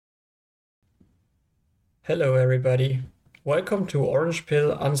Hello, everybody. Welcome to Orange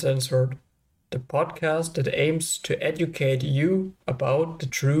Pill Uncensored, the podcast that aims to educate you about the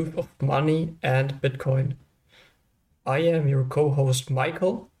truth of money and Bitcoin. I am your co host,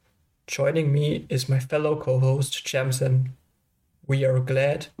 Michael. Joining me is my fellow co host, Jemson. We are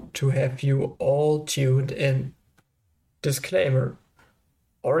glad to have you all tuned in. Disclaimer: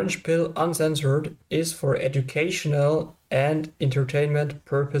 Orange Pill Uncensored is for educational and entertainment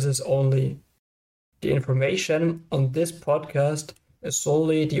purposes only. The information on this podcast is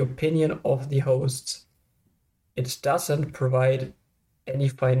solely the opinion of the hosts. It doesn't provide any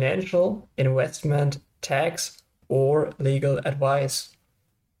financial, investment, tax, or legal advice.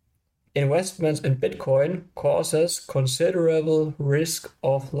 Investments in Bitcoin causes considerable risk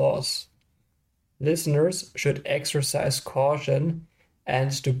of loss. Listeners should exercise caution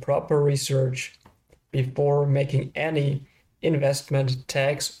and do proper research before making any investment,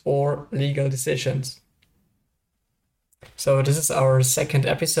 tax, or legal decisions. So this is our second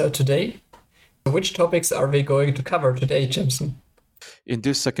episode today. Which topics are we going to cover today, Jemson? In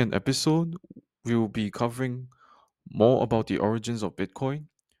this second episode, we will be covering more about the origins of Bitcoin.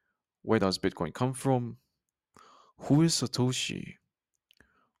 Where does Bitcoin come from? Who is Satoshi?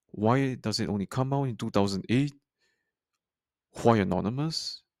 Why does it only come out in 2008? Why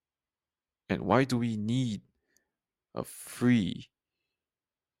anonymous? And why do we need a free,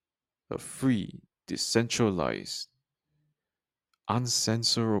 decentralized,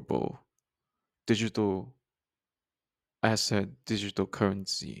 uncensorable digital asset, digital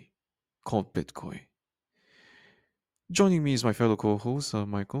currency called Bitcoin? Joining me is my fellow co-host,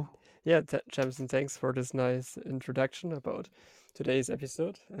 Michael. Yeah, Jemson, thanks for this nice introduction about today's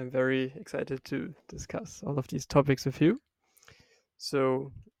episode. I'm very excited to discuss all of these topics with you.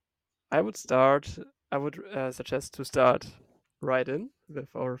 So, I would start, I would suggest to start right in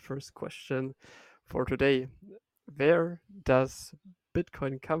with our first question for today. Where does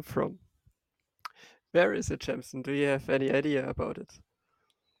Bitcoin come from? Where is it, Jemson? Do you have any idea about it?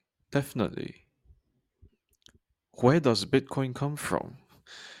 Definitely. Where does Bitcoin come from?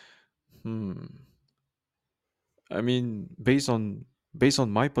 Hmm. I mean, based on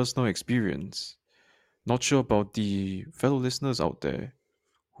my personal experience, not sure about the fellow listeners out there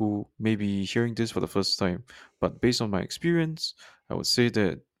who may be hearing this for the first time, but based on my experience, I would say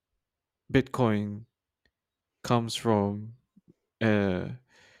that Bitcoin comes from uh,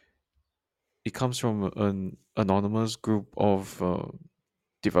 it comes from an anonymous group of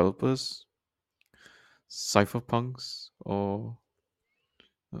developers, cypherpunks, or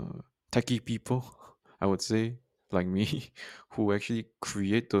uh, techie people, I would say, like me, who actually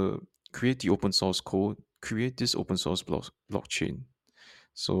create the open source code, create this open source blockchain.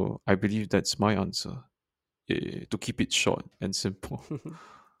 So I believe that's my answer. To keep it short and simple.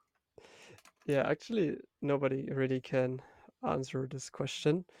 Yeah, actually, nobody really can answer this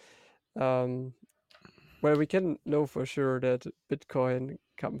question. Um, Well, we can know for sure that Bitcoin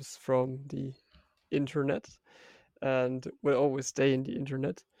comes from the internet and will always stay in the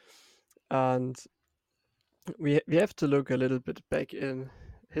internet. And we have to look a little bit back in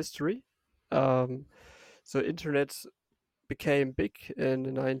history. Um, so internet became big in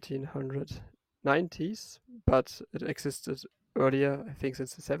the 1990s, but it existed earlier, I think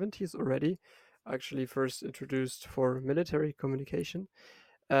since the 70s already. Actually, first introduced for military communication,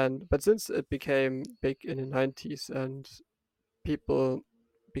 and but since it became big in the 90s and people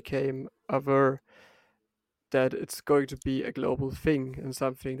became aware that it's going to be a global thing and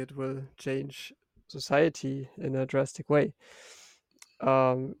something that will change society in a drastic way.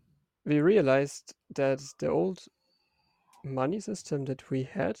 Um, we realized that the old money system that we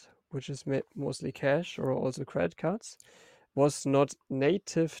had, which is mostly cash or also credit cards, was not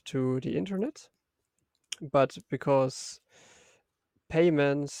native to the internet, but because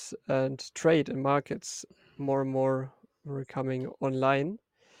payments and trade in markets more and more were coming online,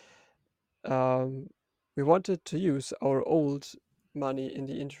 um, we wanted to use our old money in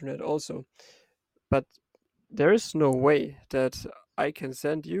the internet also. But there is no way that I can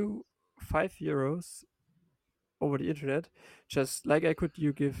send you €5 over the internet, just like I could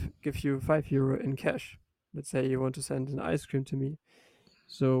give you €5 in cash. Let's say you want to send an ice cream to me.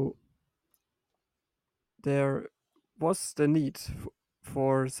 So there was the need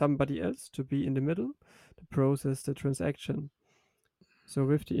for somebody else to be in the middle to process the transaction. So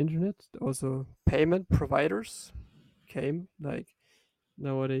with the internet, also payment providers came. Like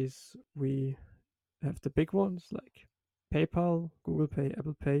nowadays, we have the big ones like PayPal, Google Pay,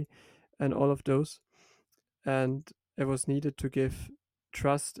 Apple Pay, and all of those. And it was needed to give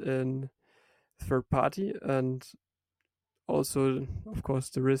trust in third party and also, of course,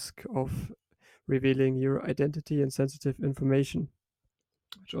 the risk of revealing your identity and sensitive information,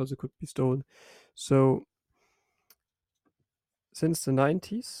 which also could be stolen. So since the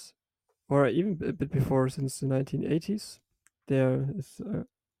 90s, or even a bit before, since the 1980s, there is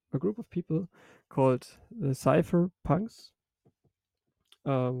a group of people called the cypherpunks,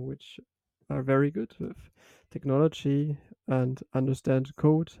 which are very good with technology and understand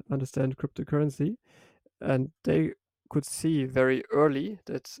code, understand cryptocurrency. And they could see very early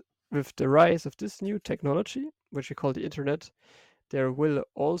that with the rise of this new technology, which we call the internet, there will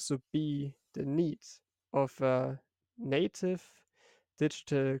also be the need of a native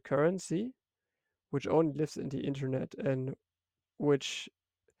digital currency which only lives in the internet and which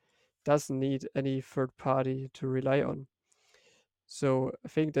doesn't need any third party to rely on. So I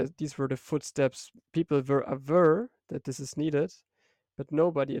think that these were the footsteps. People were aware that this is needed, but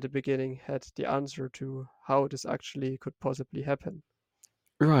nobody at the beginning had the answer to how this actually could possibly happen.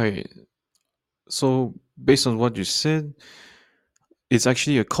 Right. So, based on what you said, it's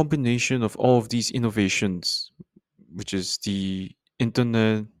actually a combination of all of these innovations, which is the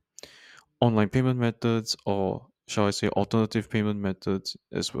internet, online payment methods, or shall I say alternative payment methods,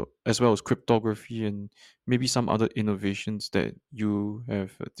 as well as cryptography and maybe some other innovations that you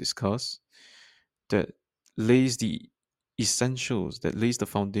have discussed that lays the essentials, that lays the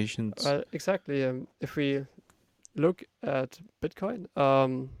foundations. Exactly. If we look at Bitcoin,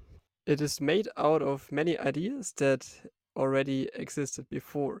 it is made out of many ideas that already existed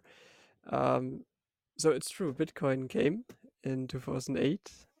before. Um, so it's true, Bitcoin came in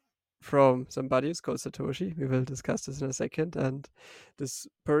 2008 from somebody who's called Satoshi. We will discuss this in a second. And this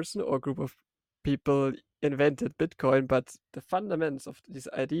person or group of people invented Bitcoin, but the fundamentals of these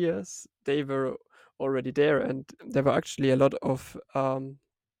ideas, they were already there. And there were actually a lot of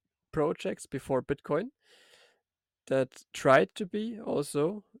projects before Bitcoin that tried to be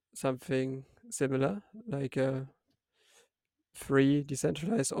also something similar, like a free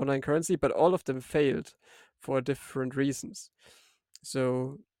decentralized online currency, but all of them failed for different reasons.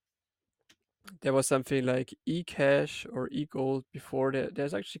 So there was something like eCash or eGold before.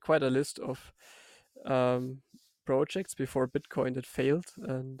 There's actually quite a list of um, projects before Bitcoin that failed,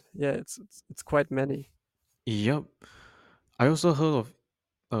 and yeah, it's quite many. Yep. I also heard of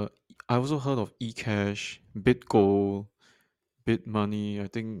uh I also heard of eCash, BitGo, BitMoney. I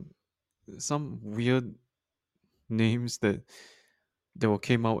think some weird names that were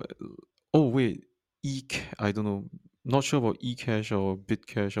came out. Oh wait, I don't know. Not sure about eCash or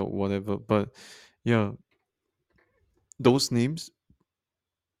BitCash or whatever, but yeah, those names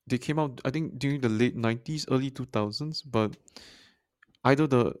they came out I think during the late 90s, early 2000s, but either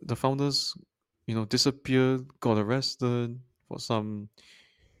the founders, disappeared, got arrested for some,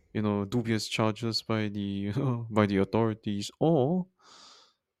 dubious charges by the by the authorities, or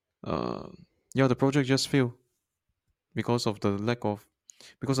uh, yeah, the project just failed because of lack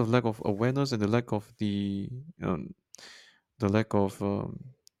of awareness and um, the lack of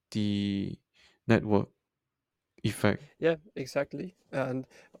the network effect. Yeah, exactly. And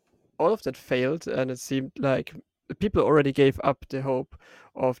all of that failed, and it seemed like people already gave up the hope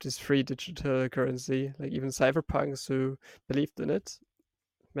of this free digital currency. Like even cypherpunks who believed in it,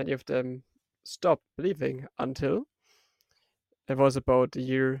 many of them stopped believing until it was about the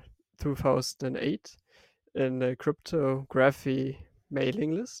year 2008 in a cryptography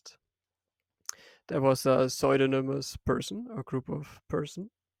mailing list. There was a pseudonymous person, a group of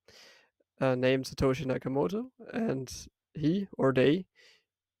person named Satoshi Nakamoto, and he or they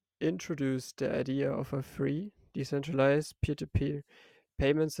introduced the idea of a free, decentralized peer-to-peer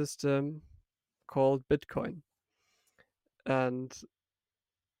payment system called Bitcoin. And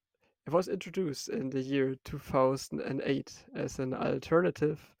it was introduced in the year 2008 as an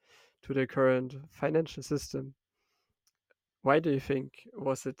alternative to the current financial system. Why do you think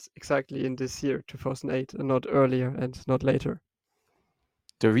was it exactly in this year, 2008, and not earlier and not later?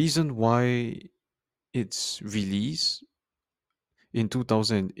 The reason why it's released in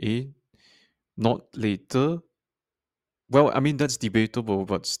 2008, not later. Well, I mean that's debatable,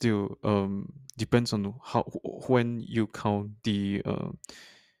 but still, depends on when you count the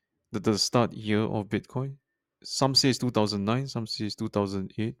start year of Bitcoin. Some say it's 2009, some say it's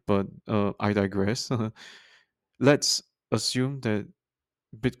 2008, but I digress. Let's assume that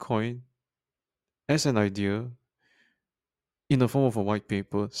Bitcoin, as an idea, in the form of a white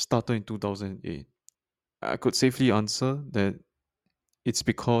paper, started in 2008. I could safely answer that it's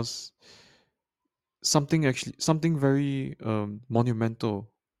because something very monumental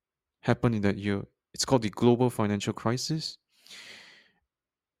happened in that year. It's called the global financial crisis,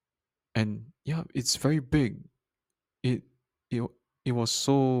 and yeah, it's very big. It it was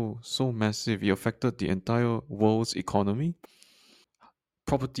so massive. It affected the entire world's economy.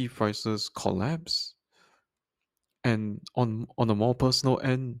 Property prices collapsed, and on a more personal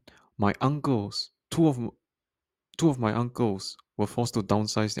end, my uncles, two of my uncles, were forced to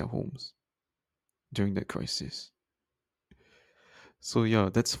downsize their homes during that crisis. So yeah,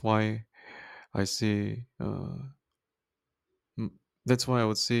 that's why I say mm, that's why I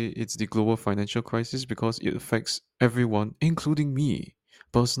would say it's the global financial crisis because it affects everyone, including me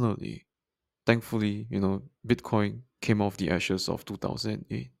personally. Thankfully, Bitcoin came off the ashes of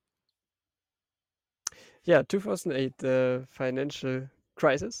 2008. Yeah, 2008, the financial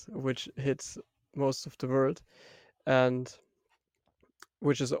crisis, which hits most of the world, and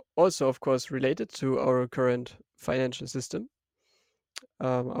which is also, of course, related to our current financial system,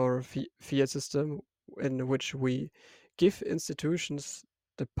 our fiat system, in which we give institutions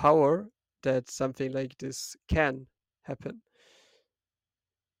the power that something like this can happen.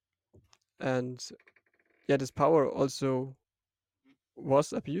 And yeah, this power also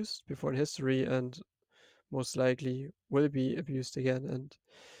was abused before in history and most likely will be abused again. And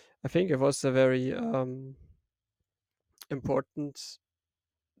I think it was a very important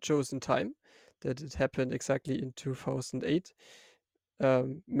chosen time that it happened exactly in 2008.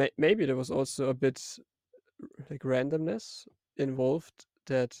 Maybe there was also a bit like randomness involved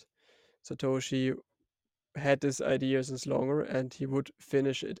that Satoshi had this idea since longer and he would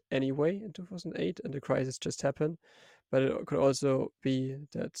finish it anyway in 2008 and the crisis just happened. But it could also be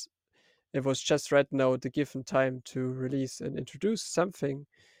that it was just right now the given time to release and introduce something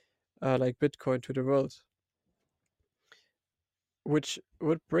like Bitcoin to the world, which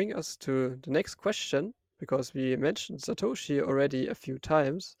would bring us to the next question because we mentioned Satoshi already a few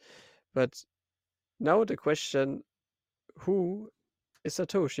times. But now the question: who is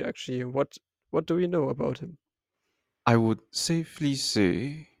Satoshi actually? What do we know about him? I would safely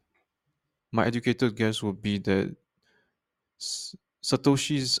say my educated guess would be that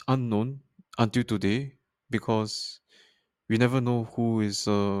Satoshi is unknown until today because we never know who is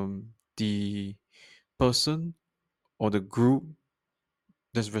the person or the group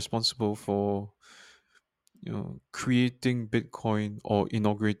that's responsible for creating Bitcoin or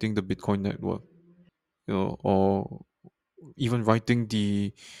inaugurating the Bitcoin network, or even writing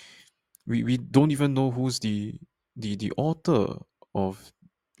the we don't even know who's the author of,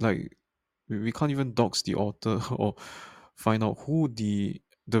 like, we can't even dox the author or find out who the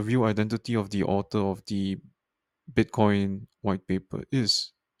real identity of the author of the Bitcoin white paper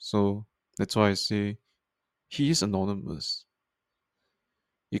is. So that's why I say he is anonymous.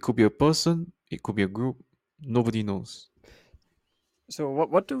 It could be a person, it could be a group, nobody knows. So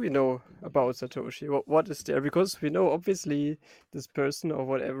what do we know about Satoshi? What is there? Because we know obviously this person or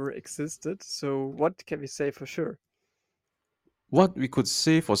whatever existed. So what can we say for sure? What we could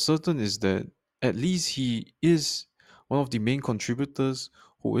say for certain is that at least he is one of the main contributors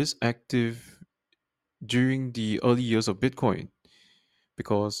who is active during the early years of Bitcoin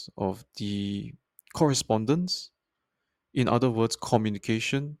because of the correspondence, in other words,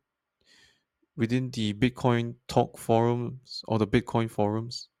 communication within the Bitcoin talk forums or the Bitcoin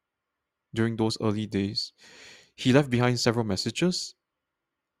forums during those early days. He left behind several messages,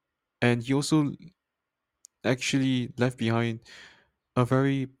 and he also actually left behind a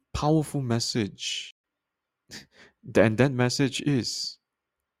very powerful message. And that message is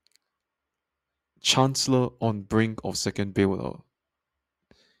Chancellor on brink of second bailout.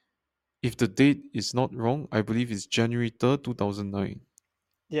 If the date is not wrong, I believe it's January 3rd, 2009.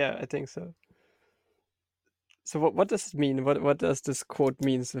 Yeah, I think so. So what does it mean? What does this quote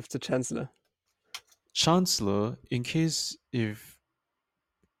means with the chancellor? Chancellor, in case any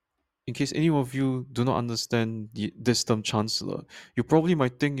of you do not understand this term chancellor, you probably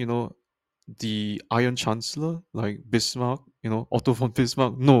might think, the Iron Chancellor, like Bismarck, Otto von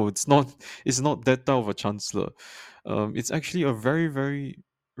Bismarck. No, it's not. It's not that type of a chancellor. It's actually a very, very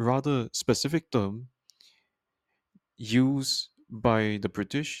rather specific term used by the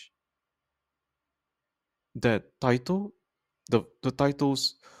British. That title, the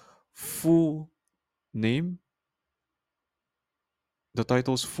title's full name, the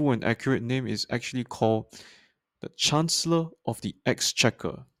title's full and accurate name is actually called the Chancellor of the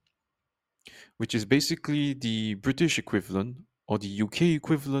Exchequer, which is basically the British equivalent or the UK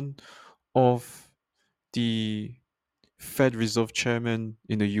equivalent of the Fed Reserve Chairman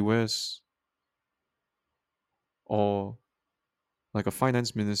in the US, or like a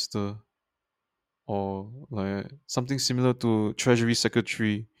finance minister, or like something similar to Treasury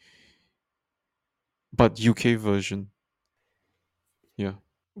Secretary, but UK version. Yeah.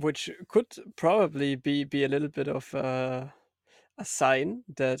 Which could probably be a little bit of a sign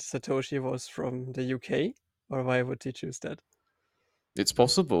that Satoshi was from the UK? Or why would he choose that? It's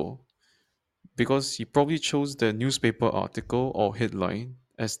possible because he probably chose the newspaper article or headline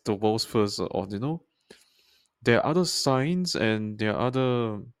as the world's first ordinal. There are other signs and there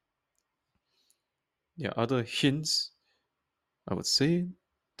are other hints, I would say,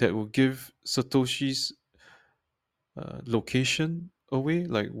 that will give Satoshi's location away,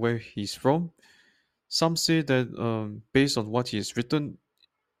 like where he's from. Some say that based on what he has written,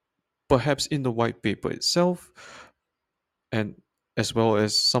 perhaps in the white paper itself, and as well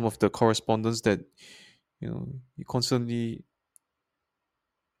as some of the correspondence that he constantly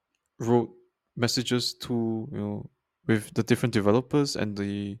wrote messages to with the different developers and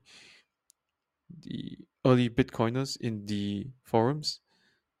the early Bitcoiners in the forums.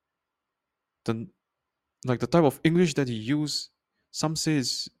 The like the type of English that he used, some say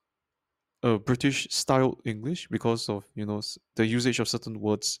is a British style English because of the usage of certain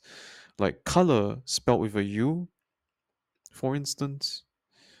words like color spelled with a U, for instance.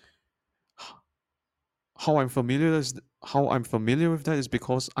 How I'm familiar is how I'm familiar with that is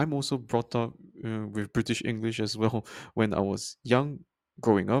because I'm also brought up with British English as well when I was young,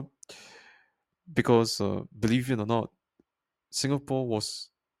 growing up. Because believe it or not, Singapore was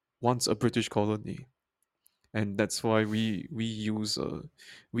once a British colony, and that's why we use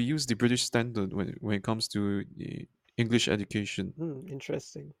the British standard when it comes to the English education.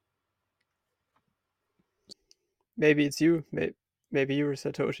 Interesting. Maybe it's you. Maybe you're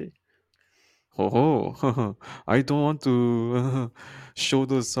Satoshi. Oh, I don't want to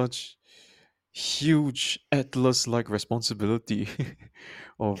shoulder such huge atlas-like responsibility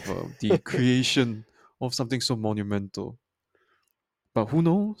of the creation of something so monumental. But who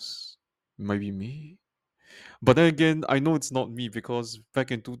knows? Might be me. But then again, I know it's not me because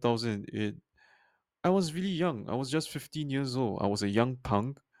back in 2008, I was really young. I was just 15 years old. I was a young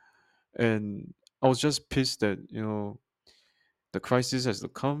punk, and I was just pissed that the crisis has to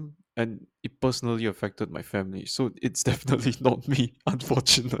come, and it personally affected my family. So it's definitely not me,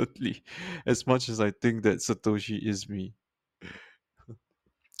 unfortunately, as much as I think that Satoshi is me.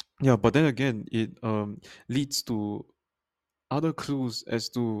 Yeah, but then again, it leads to other clues as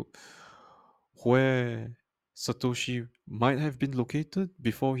to where Satoshi might have been located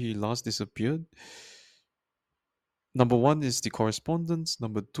before he last disappeared. Number one is the correspondence.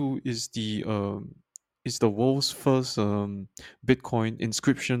 Number two is the world's first Bitcoin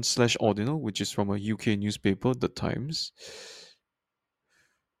inscription slash ordinal, which is from a UK newspaper, The Times.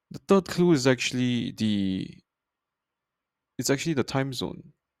 The third clue is actually the time zone.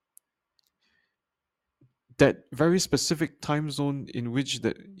 That very specific time zone in which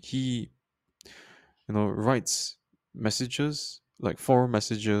that he writes messages like forum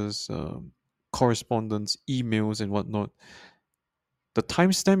messages, correspondence, emails, and whatnot. The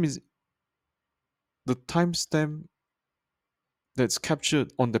timestamp is the timestamp that's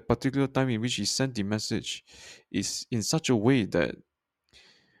captured on the particular time in which he sent the message is in such a way that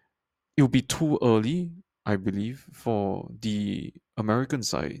it will be too early, I believe, for the American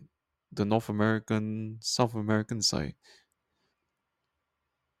side, the North American, South American side,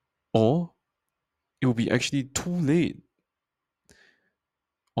 or it will be actually too late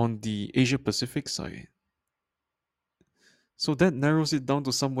on the Asia Pacific side. So that narrows it down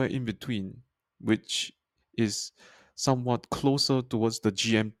to somewhere in between, which is somewhat closer towards the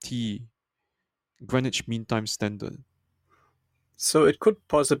GMT, Greenwich Mean Time Standard. So it could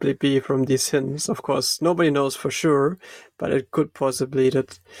possibly be from these hints. Of course, nobody knows for sure, but it could possibly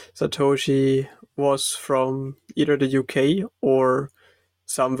that Satoshi was from either the UK or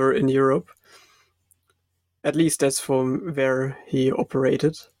somewhere in Europe. At least that's from where he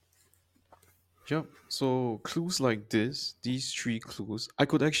operated. Yep. So clues like this, these three clues, I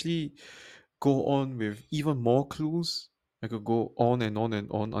could actually go on with even more clues. I could go on and on and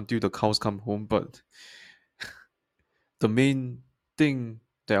on until the cows come home. But the main thing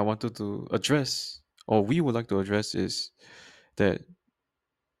that I wanted to address, or we would like to address, is that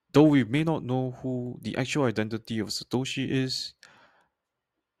though we may not know who the actual identity of Satoshi is,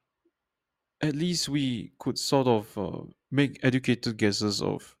 at least we could sort of make educated guesses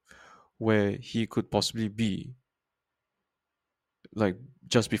of where he could possibly be, like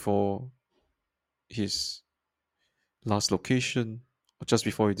just before his last location, or just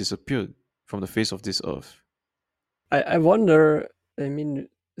before he disappeared from the face of this earth. I wonder, I mean,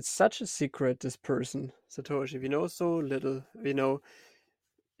 it's such a secret, this person, Satoshi. We know so little. We know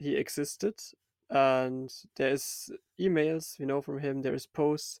he existed, and there's emails we know from him, there's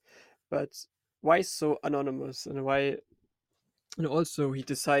posts, but why so anonymous, and why And also, he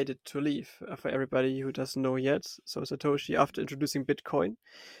decided to leave. For everybody who doesn't know yet, so Satoshi, after introducing Bitcoin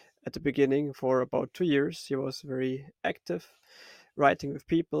at the beginning for about 2 years, he was very active, writing with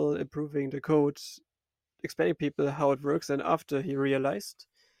people, improving the code, explaining people how it works. And after he realized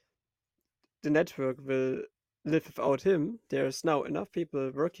the network will live without him, there's now enough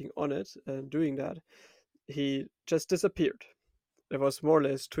people working on it and doing that. He just disappeared. It was more or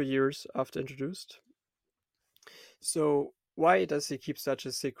less 2 years after introduced. So why does he keep such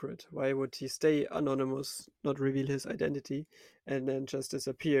a secret? Why would he stay anonymous, not reveal his identity, and then just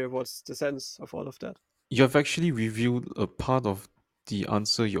disappear? What's the sense of all of that? You have actually revealed a part of the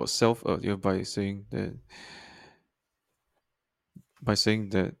answer yourself earlier by saying that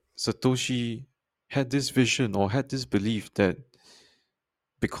Satoshi had this vision or had this belief that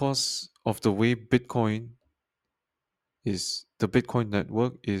because of the way the Bitcoin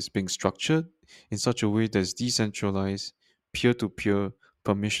network is being structured in such a way that's decentralized, peer-to-peer,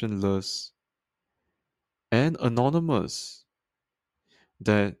 permissionless, and anonymous,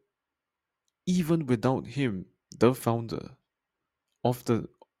 that even without him, the founder of the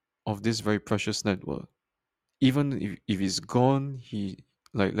of this very precious network, even if he's gone, he,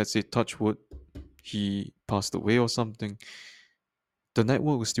 like, let's say, touch wood, he passed away or something, the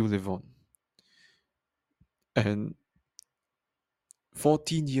network will still live on. And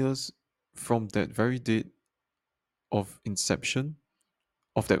 14 years from that very date of inception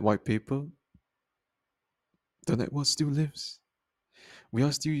of that white paper, the network still lives. We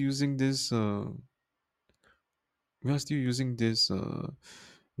are still using this. We are still using this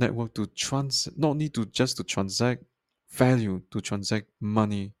network to not need to just to transact value, to transact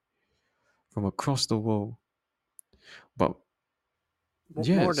money from across the world. But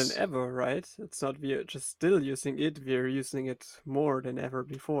More than yes, ever, right? It's not we're just still using it, we're using it more than ever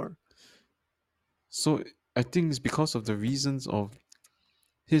before. so I think it's because of the reasons of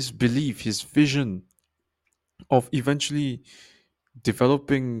his belief, his vision of eventually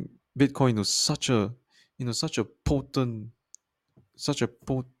developing Bitcoin to such a potent,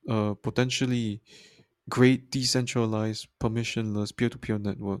 potentially great decentralized, permissionless peer-to-peer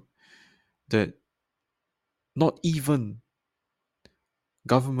network that not even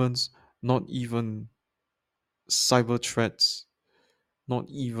governments, not even cyber threats, not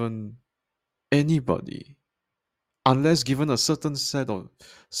even anybody, unless given a certain set of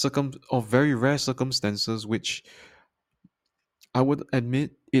very rare circumstances, which I would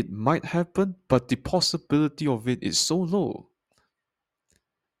admit it might happen, but the possibility of it is so low,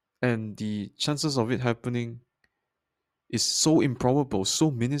 and the chances of it happening is so improbable, so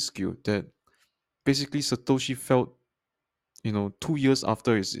minuscule, that basically Satoshi felt, 2 years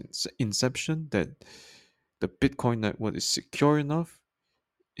after its inception, that the Bitcoin network is secure enough,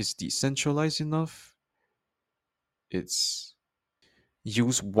 it's decentralized enough, it's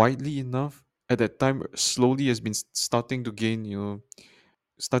used widely enough. At that time, slowly has been starting to gain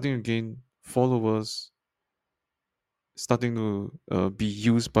followers, starting to be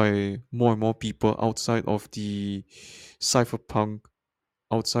used by more and more people outside of the cypherpunk,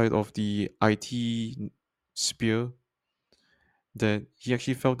 outside of the IT sphere, that he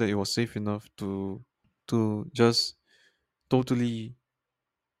actually felt that it was safe enough to just totally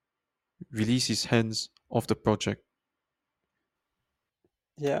release his hands off the project.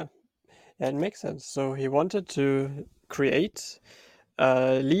 Yeah, yeah, it makes sense. So he wanted to create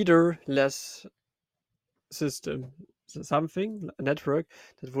a leader-less system, so something, a network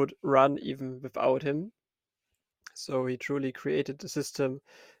that would run even without him. So he truly created a system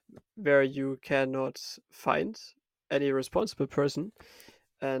where you cannot find any responsible person.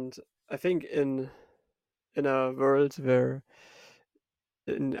 And I think in a world where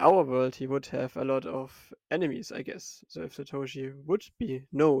in our world he would have a lot of enemies, I guess. So if Satoshi would be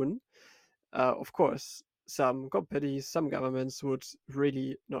known, of course, some companies, some governments would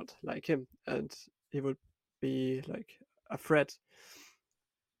really not like him, and he would be like a threat.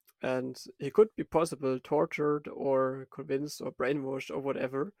 And he could be possible tortured or convinced or brainwashed or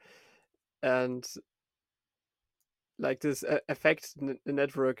whatever. And like this affects the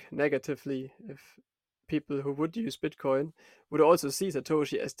network negatively if people who would use Bitcoin would also see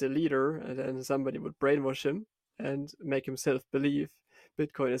Satoshi as the leader, and then somebody would brainwash him and make himself believe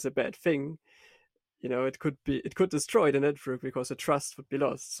Bitcoin is a bad thing. It could destroy the network because the trust would be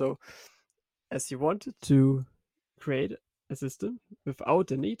lost. So as he wanted to create a system without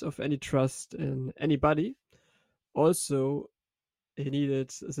the need of any trust in anybody, also he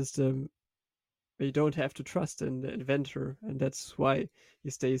needed a system where you don't have to trust in the inventor, and that's why he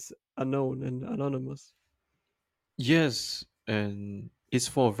stays unknown and anonymous. Yes, and it's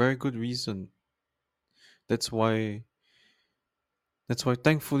for a very good reason. That's why That's why,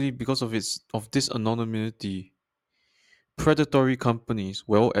 thankfully, because of this anonymity, predatory companies,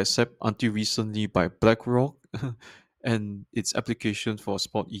 well, except until recently by BlackRock and its application for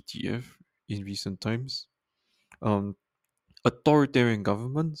spot ETF in recent times, um, authoritarian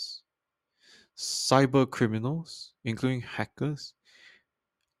governments, cyber criminals, including hackers,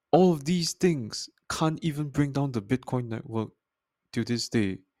 all of these things can't even bring down the Bitcoin network to this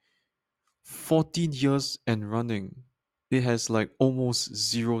day. 14 years and running. It has like almost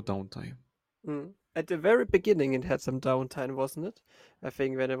zero downtime. Mm. At the very beginning, it had some downtime, wasn't it? I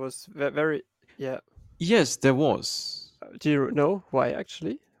think when it was very, yeah. Yes, there was. Do you know why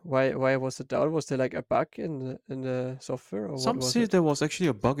actually? Why was it down? Was there like a bug in the software, or what Some was say it? there was actually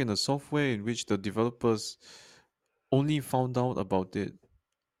a bug in the software in which the developers only found out about it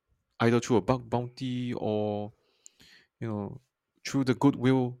either through a bug bounty or, you know, through the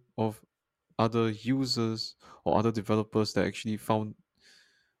goodwill of other users or other developers that actually found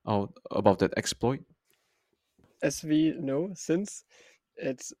out about that exploit. As we know, since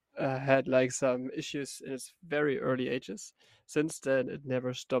it had like some issues in its very early ages, since then it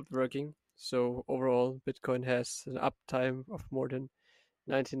never stopped working. So overall, Bitcoin has an uptime of more than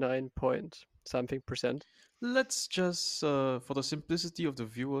 99 point something percent. Let's just, for the simplicity of the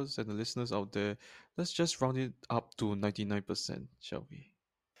viewers and the listeners out there, let's just round it up to 99%, shall we?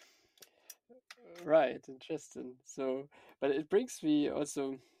 Right, interesting. So, but it brings me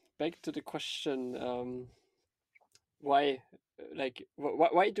also back to the question, why,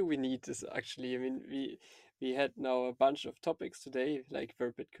 why do we need this actually? I mean, we had now a bunch of topics today, like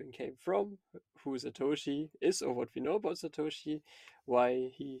where Bitcoin came from, who Satoshi is, or what we know about Satoshi,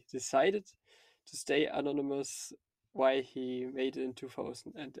 why he decided to stay anonymous, why he made it in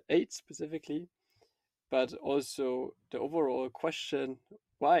 2008 specifically, but also the overall question,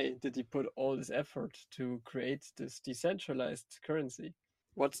 why did he put all this effort to create this decentralized currency?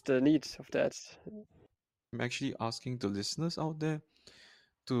 What's the need of that? I'm actually asking the listeners out there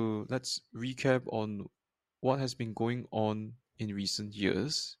to let's recap on what has been going on in recent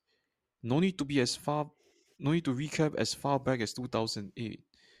years. No need to be as far, no need to recap as far back as 2008.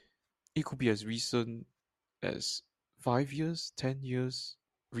 It could be as recent as 5 years, 10 years.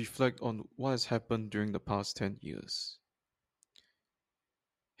 Reflect on what has happened during the past 10 years.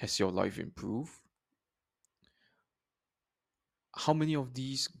 Has your life improved? How many of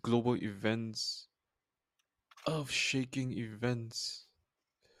these global events, earth shaking events,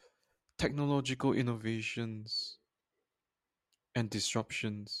 technological innovations, and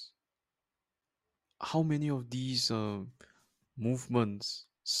disruptions, how many of these movements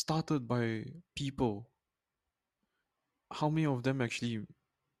started by people, how many of them actually,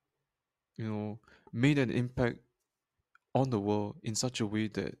 you know, made an impact on the world in such a way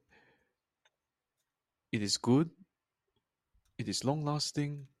that it is good, it is long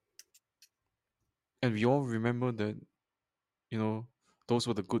lasting, and we all remember that, you know, those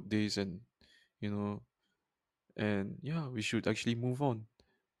were the good days, and, you know, and yeah, we should actually move on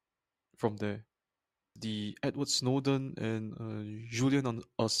from there. The Edward Snowden and Julian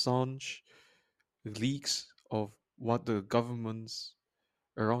Assange leaks of what the governments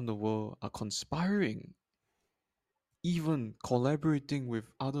around the world are conspiring, even collaborating with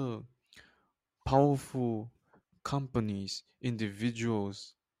other powerful companies,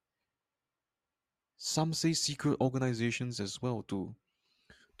 individuals, some say secret organizations as well, to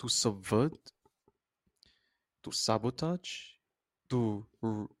subvert, to sabotage, to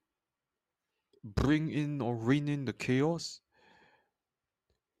bring in or rein in the chaos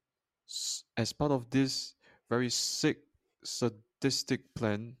as part of this very sick, sadistic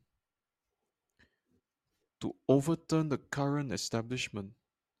plan to overturn the current establishment,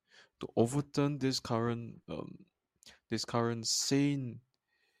 to overturn this current sane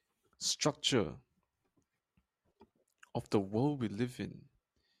structure of the world we live in,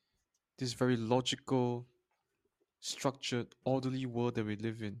 this very logical, structured, orderly world that we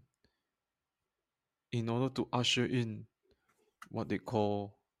live in order to usher in what they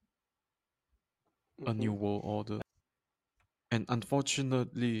call a new Mhm. world order. And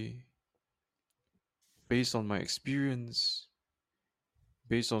unfortunately, based on my experience,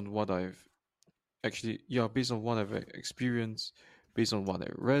 based on what I've based on what I've experienced, based on what I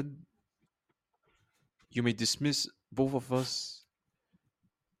read, you may dismiss both of us,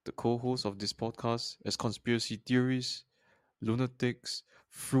 the co hosts of this podcast, as conspiracy theories, lunatics,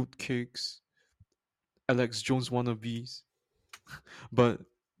 fruitcakes, Alex Jones wannabes, but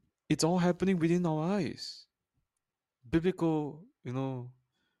it's all happening within our eyes. Biblical,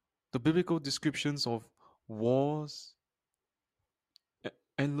 the biblical descriptions of wars,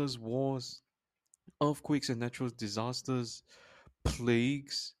 endless wars, earthquakes, and natural disasters,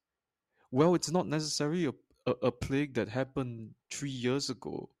 plagues. Well, it's not necessarily a plague that happened 3 years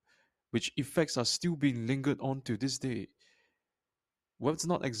ago, which effects are still being lingered on to this day. Well, it's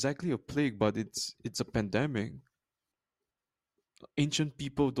not exactly a plague, but it's a pandemic. Ancient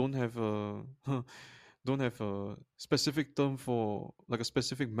people don't have a don't have a specific term for, like, a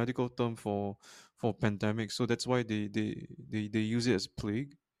specific medical term for pandemic, so that's why they use it as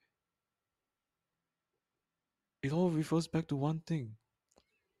plague. It all refers back to one thing: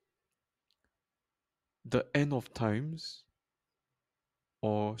 the end of times,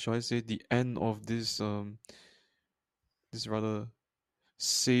 or shall I say, the end of this rather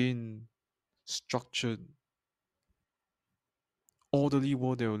sane, structured, orderly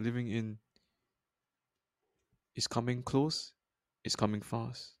world that we're living in is coming close, is coming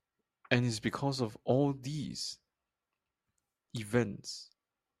fast. And it's because of all these events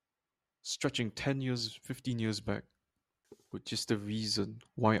stretching 10 years, 15 years back, which is the reason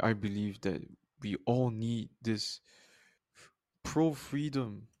why I believe that we all need this pro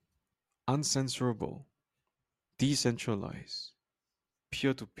freedom, uncensorable, decentralized,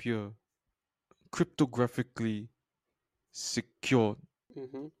 peer to peer, cryptographically secured.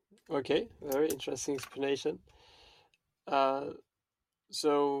 Mm-hmm. Okay, very interesting explanation.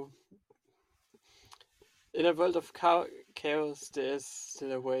 So, in a world of chaos, there is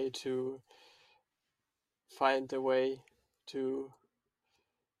still a way to find a way to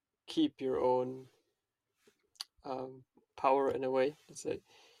keep your own power in a way. Let's say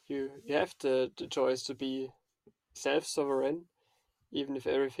you have the choice to be self-sovereign, even if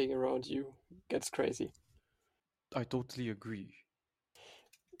everything around you gets crazy. I totally agree.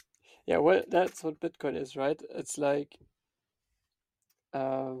 Yeah, well, that's what Bitcoin is, right? It's like,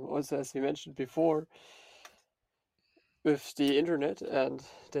 also as we mentioned before, with the internet and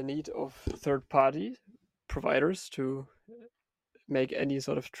the need of third-party providers to make any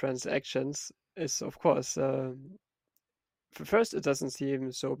sort of transactions is, of course, first, it doesn't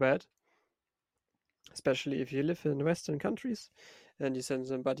seem so bad, especially if you live in Western countries and you send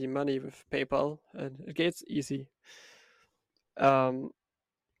somebody money with PayPal and it gets easy.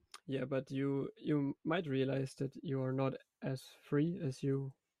 Yeah, but you might realize that you are not as free as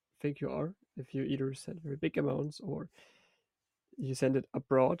you think you are if you either send very big amounts or you send it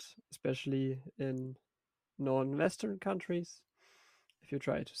abroad, especially in non-Western countries. If you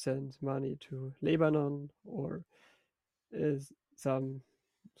try to send money to Lebanon or some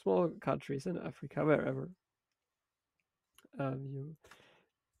small countries in Africa, wherever, you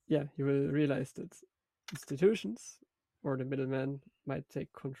will realize that institutions or the middleman might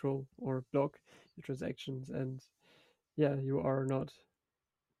take control or block your transactions, and you are not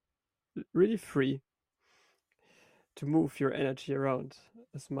really free to move your energy around,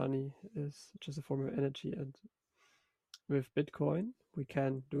 as money is just a form of energy. And with Bitcoin, we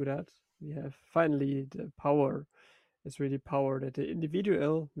can do that. We have finally the power. It's really power that the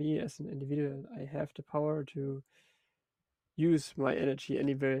individual, me as an individual, I have the power to use my energy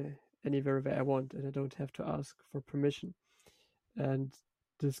anywhere where I want, and I don't have to ask for permission. And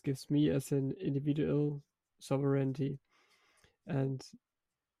this gives me as an individual sovereignty, and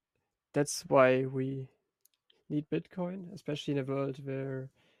that's why we need Bitcoin, especially in a world where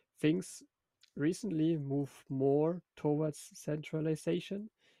things recently move more towards centralization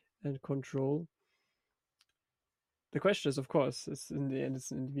and control. The question is, of course, in the end,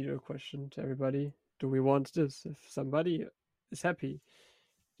 it's an individual question to everybody. Do we want this? If somebody is happy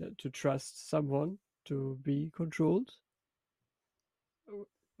to trust someone to be controlled,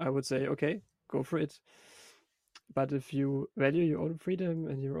 I would say, okay, go for it. But if you value your own freedom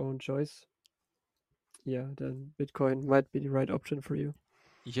and your own choice, then Bitcoin might be the right option for you.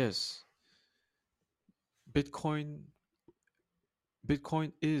 Yes, Bitcoin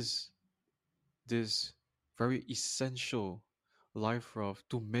Bitcoin is this very essential life raft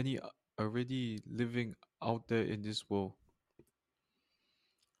to many already living out there in this world,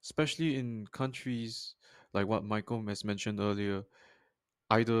 especially in countries like what Michael has mentioned earlier.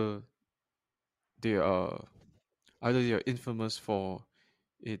 Either they are either they are infamous for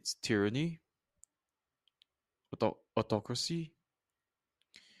its tyranny, autocracy,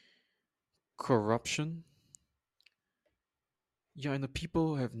 corruption. Yeah, and the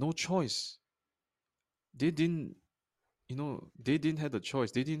people have no choice. They didn't, they didn't have the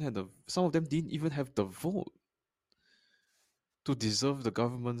choice. They didn't have the. Some of them didn't even have the vote to deserve the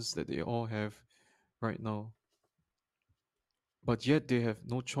governments that they all have right now. But yet they have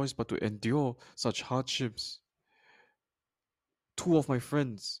no choice but to endure such hardships. Two of my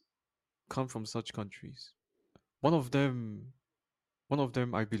friends come from such countries. One of them,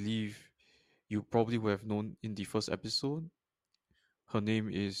 I believe, you probably would have known in the first episode. Her name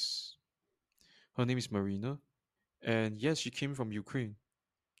is Marina, and yes, she came from Ukraine,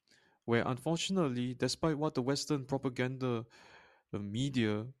 where unfortunately, despite what the Western propaganda, the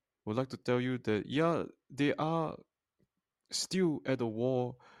media would like to tell you that yeah, they are still at a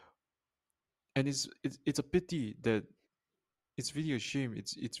war, and it's a pity that it's really a shame.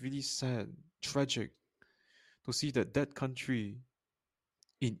 It's really sad, tragic to see that that country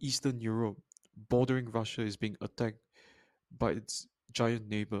in Eastern Europe, bordering Russia, is being attacked by its giant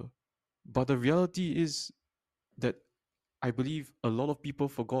neighbor. But the reality is that I believe a lot of people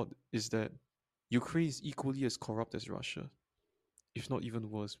forgot is that Ukraine is equally as corrupt as Russia, if not even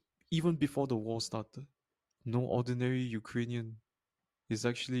worse. Even before the war started, no ordinary Ukrainian is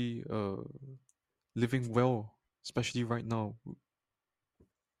actually living well, especially right now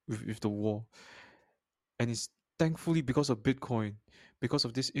with the war. And it's thankfully because of Bitcoin, because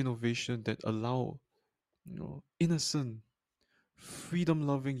of this innovation that allow innocent,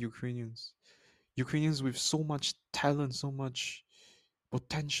 freedom-loving Ukrainians with so much talent, so much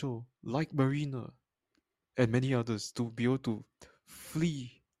potential, like Marina and many others, to be able to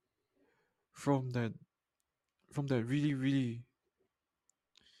flee from that really really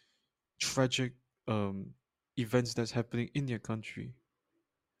tragic events that's happening in their country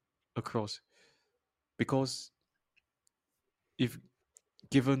across. Because if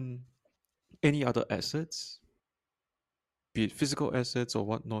given any other assets, be it physical assets or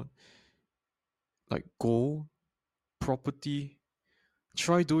whatnot, like gold, property,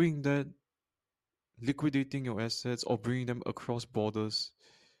 try doing that, liquidating your assets or bringing them across borders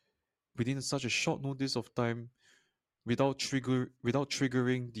within such a short notice of time without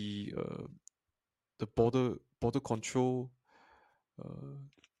triggering the border control, uh,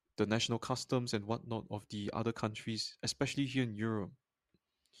 the national customs and whatnot of the other countries, especially here in Europe.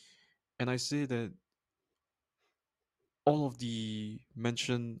 And I say that all of the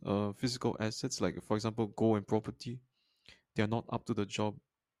mentioned physical assets, like for example gold and property, they are not up to the job.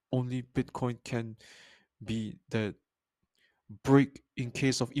 Only Bitcoin can be that break in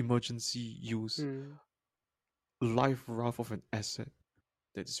case of emergency use, Hmm. life raft of an asset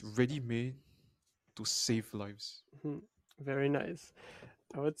that is ready made to save lives. Hmm. Very nice.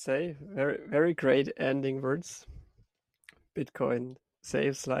 I would say very very great ending words. Bitcoin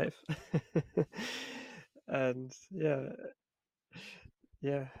saves life. And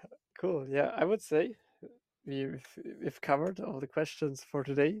yeah, cool. Yeah, I would say we've covered all the questions for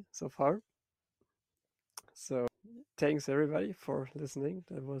today so far. So thanks everybody for listening.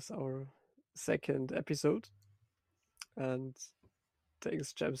 That was our second episode. And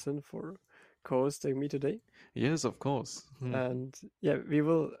thanks Jemson for co-hosting me today. Yes, of course. And yeah, we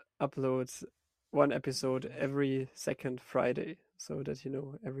will upload one episode every second Friday, so that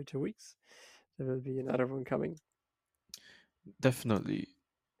every 2 weeks there will be another one coming. Definitely.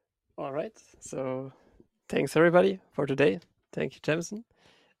 All right. So thanks everybody for today. Thank you, Jemson.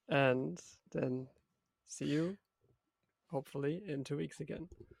 And then see you hopefully in 2 weeks again.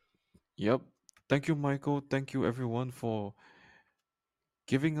 Yep. Thank you, Michael. Thank you, everyone, for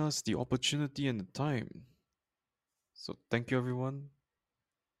giving us the opportunity and the time. So, thank you, everyone.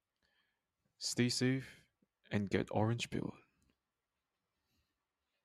 Stay safe and get orange pill.